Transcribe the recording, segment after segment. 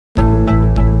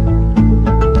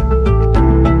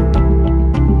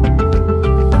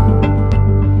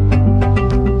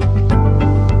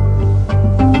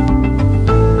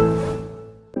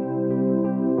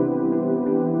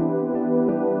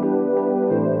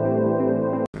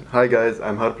Hi guys,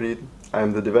 I'm Harpreet.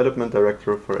 I'm the Development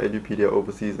Director for EduPedia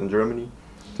Overseas in Germany.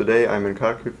 Today I'm in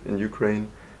Kharkiv in Ukraine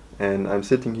and I'm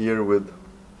sitting here with,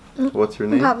 what's your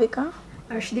name? Bhavika.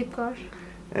 Arshdeep Kaur.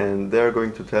 And they're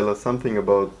going to tell us something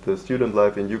about the student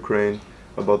life in Ukraine,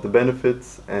 about the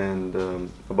benefits and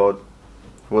about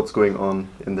what's going on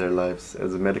in their lives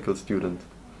as a medical student.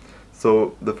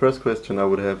 So the first question I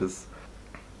would have is,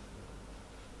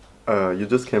 you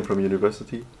just came from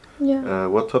university. Yeah.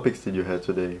 What topics did you have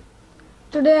today?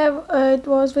 Today it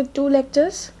was with 2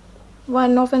 lectures,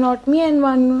 one of anatomy and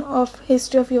one of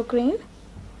history of Ukraine,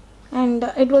 and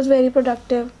it was very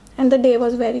productive and the day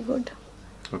was very good.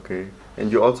 Okay.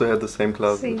 And you also had the same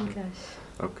class? Same class.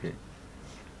 Okay.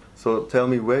 So tell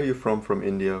me, where are you from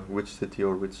India? Which city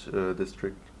or which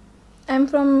district? I'm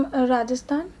from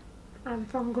Rajasthan. I'm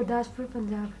from Gurdaspur,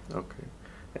 Punjab. Okay.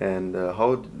 And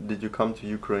how did you come to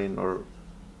Ukraine, or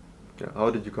how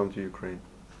did you come to Ukraine?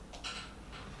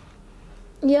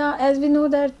 Yeah, as we know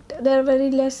that there are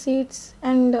very less seats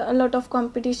and a lot of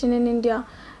competition in India.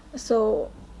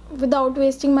 So without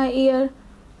wasting my year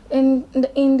in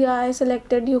India, I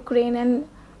selected Ukraine, and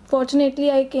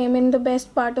fortunately I came in the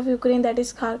best part of Ukraine, that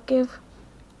is Kharkiv.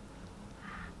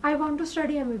 I want to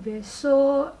study MBBS,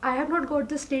 so I have not got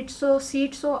the seat,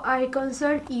 so I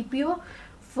consult EPO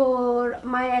for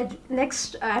my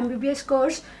next MBBS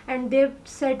course, and they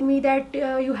said me that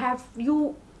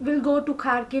you will go to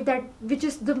Kharkiv, which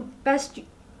is the best,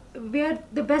 where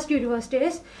the best university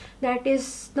is. That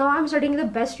is, now I'm studying the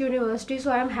best university, so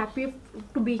I am happy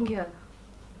to being here.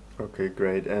 Okay,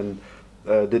 great. And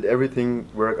did everything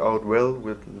work out well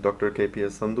with Dr.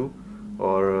 KPS Sandhu,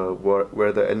 or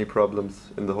were there any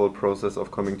problems in the whole process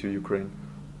of coming to Ukraine?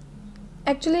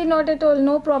 Actually, not at all.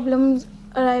 No problems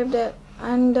arrived there.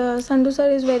 And Sandhu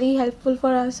sir is very helpful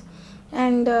for us.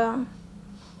 And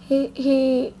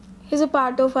he's a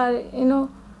part of our,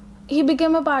 he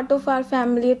became a part of our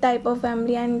family, a type of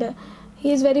family. And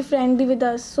he is very friendly with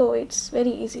us. So it's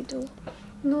very easy to.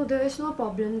 No, there is no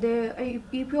problem.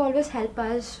 EP always help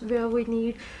us where we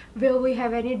need, where we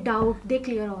have any doubt, they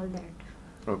clear all that.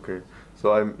 Okay.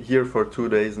 So I'm here for 2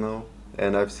 days now,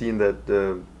 and I've seen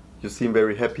that you seem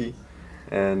very happy,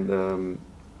 and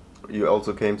you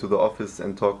also came to the office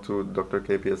and talked to Dr.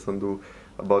 KPS Sandhu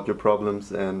about your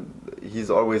problems, and he's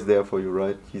always there for you,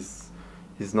 right? He's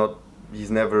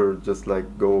never just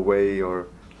like go away, or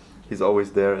he's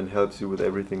always there and helps you with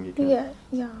everything he can.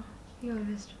 Yeah. He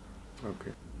always.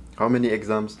 Okay. How many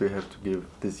exams do you have to give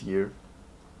this year?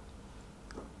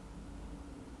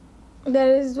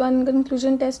 There is one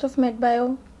conclusion test of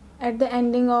MedBio at the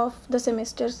ending of the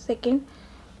semester 2nd,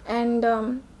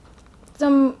 and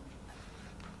some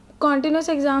continuous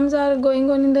exams are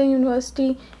going on in the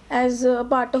university as a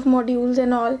part of modules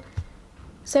and all.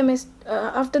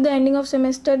 After the ending of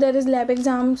semester there is lab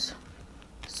exams,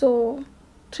 so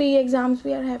 3 exams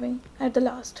we are having at the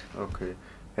last. Okay.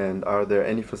 And are there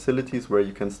any facilities where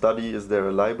you can study? Is there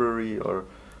a library, or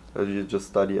do you just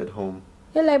study at home?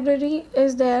 Yeah, library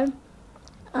is there.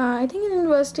 I think in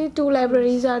university 2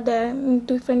 libraries are there in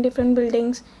different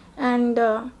buildings, and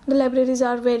the libraries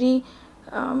are very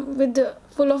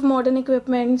full of modern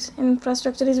equipments.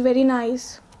 Infrastructure is very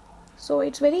nice, so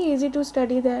it's very easy to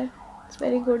study there. It's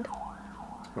very good.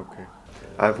 Okay.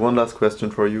 I have one last question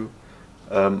for you.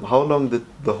 How long did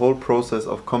the whole process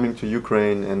of coming to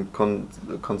Ukraine and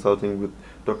consulting with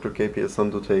Dr. KPS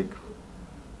Sandhu take?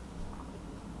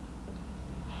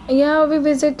 Yeah, we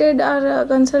visited our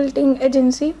consulting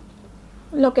agency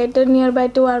located nearby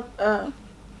to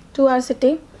our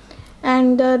city,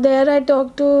 and there I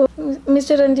talked to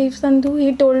Mr. Ranjeev Sandhu.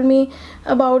 He told me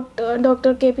about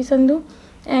Dr. KP Sandhu,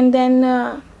 and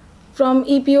then from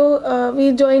EPO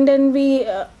we joined and we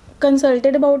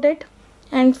consulted about it,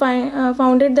 and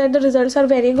found it that the results are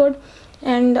very good,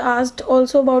 and asked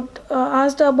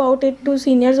about it to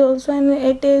seniors also, and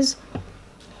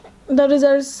the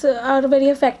results are very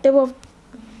effective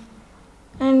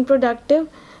and productive.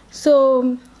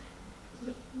 So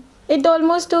it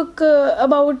almost took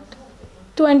about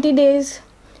 20 days,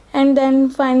 and then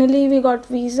finally we got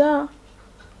visa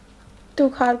to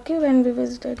Kharkiv and we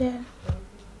visited here.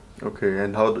 Okay,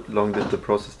 and how long did the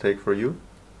process take for you?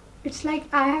 It's like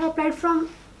I have applied from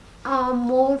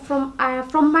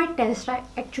from my test,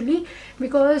 actually,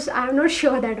 because I am not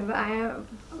sure that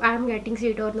I am getting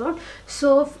seat or not.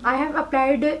 So I have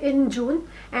applied in June,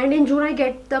 and in June I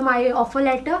get my offer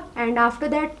letter, and after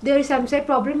that there is some side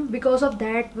problem, because of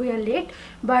that we are late,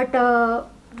 but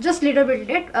just little bit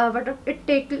late, but it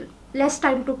take less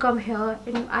time to come here,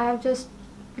 and I have just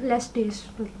less days.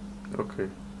 Okay.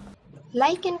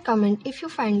 Like and comment if you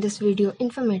find this video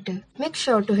informative. Make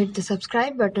sure to hit the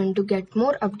subscribe button to get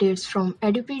more updates from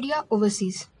EduPedia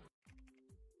Overseas.